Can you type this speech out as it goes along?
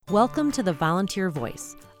Welcome to the Volunteer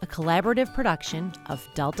Voice, a collaborative production of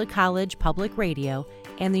Delta College Public Radio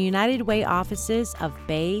and the United Way offices of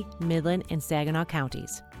Bay, Midland, and Saginaw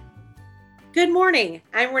counties. Good morning.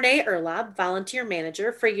 I'm Renee Erlob, Volunteer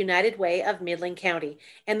Manager for United Way of Midland County.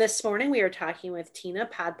 And this morning we are talking with Tina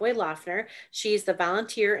Podboy-Loeffner. She's the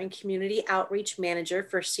Volunteer and Community Outreach Manager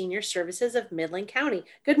for Senior Services of Midland County.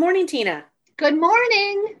 Good morning, Tina. Good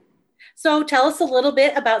morning. So tell us a little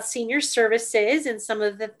bit about Senior Services and some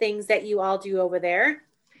of the things that you all do over there.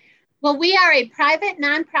 Well, we are a private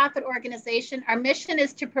nonprofit organization. Our mission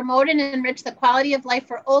is to promote and enrich the quality of life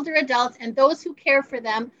for older adults and those who care for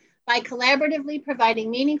them by collaboratively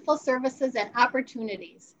providing meaningful services and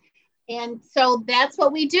opportunities. And so that's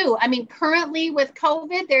what we do. I mean, currently with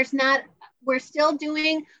COVID, we're still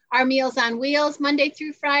doing our Meals on Wheels Monday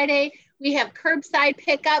through Friday. We have curbside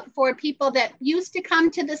pickup for people that used to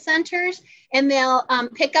come to the centers, and they'll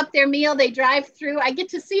pick up their meal. They drive through. I get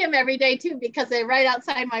to see them every day too, because they're right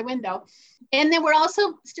outside my window. And then we're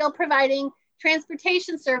also still providing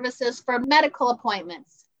transportation services for medical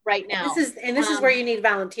appointments right now. This is where you need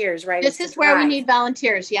volunteers, right? This is where we need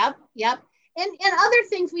volunteers. Yep. And other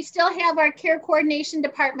things, we still have our care coordination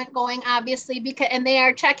department going, obviously, and they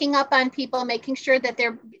are checking up on people, making sure that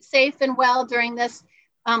they're safe and well during this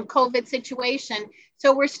COVID situation.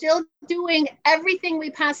 So we're still doing everything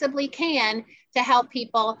we possibly can to help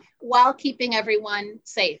people while keeping everyone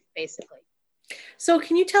safe, basically. So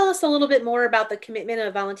can you tell us a little bit more about the commitment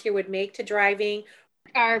a volunteer would make to driving?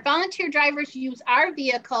 Our volunteer drivers use our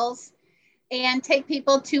vehicles and take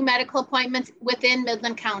people to medical appointments within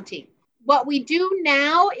Midland County. What we do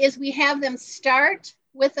now is we have them start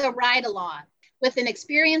with a ride-along with an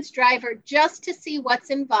experienced driver just to see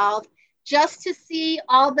what's involved, just to see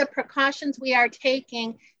all the precautions we are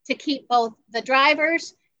taking to keep both the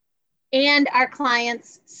drivers and our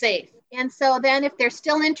clients safe. And so then if they're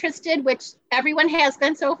still interested, which everyone has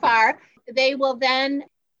been so far, they will then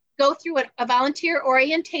go through a volunteer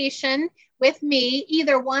orientation with me,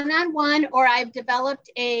 either one-on-one, or I've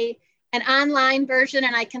developed an online version,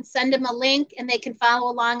 and I can send them a link and they can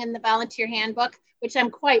follow along in the volunteer handbook, which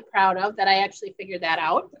I'm quite proud of that I actually figured that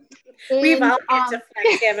out. We've all had to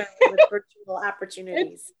find with virtual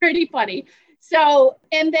opportunities. It's pretty funny. So,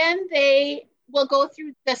 and then they will go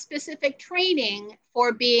through the specific training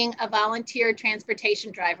for being a volunteer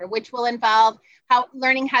transportation driver, which will involve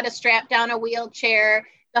learning how to strap down a wheelchair,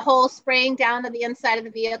 the whole spraying down of the inside of the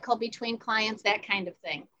vehicle between clients, that kind of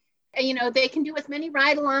thing. And, you know, they can do as many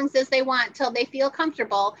ride-alongs as they want till they feel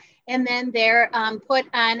comfortable, and then they're put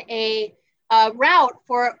on a route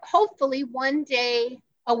for hopefully one day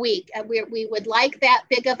a week. We would like that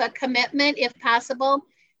big of a commitment, if possible,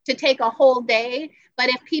 to take a whole day. But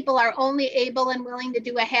if people are only able and willing to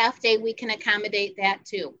do a half day, we can accommodate that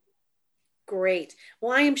too. Great.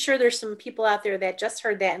 Well, I am sure there's some people out there that just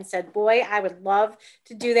heard that and said, boy, I would love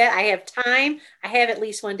to do that. I have time. I have at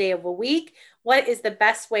least one day of a week. What is the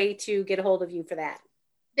best way to get a hold of you for that?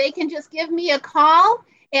 They can just give me a call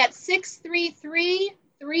at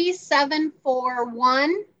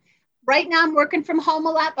 633-3741. Right now I'm working from home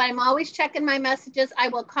a lot, but I'm always checking my messages. I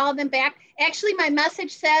will call them back. Actually, my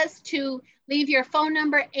message says to leave your phone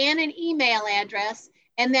number and an email address,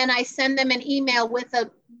 and then I send them an email with a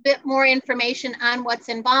bit more information on what's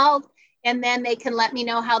involved, and then they can let me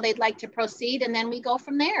know how they'd like to proceed, and then we go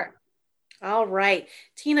from there. All right.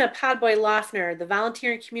 Tina Podboy-Loeffner, the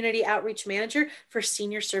Volunteer and Community Outreach Manager for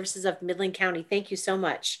Senior Services of Midland County. Thank you so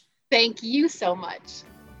much. Thank you so much.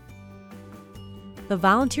 The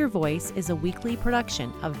Volunteer Voice is a weekly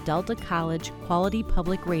production of Delta College Quality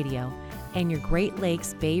Public Radio and your Great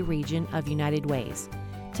Lakes Bay region of United Ways.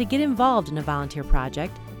 To get involved in a volunteer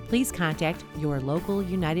project, please contact your local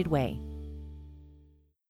United Way.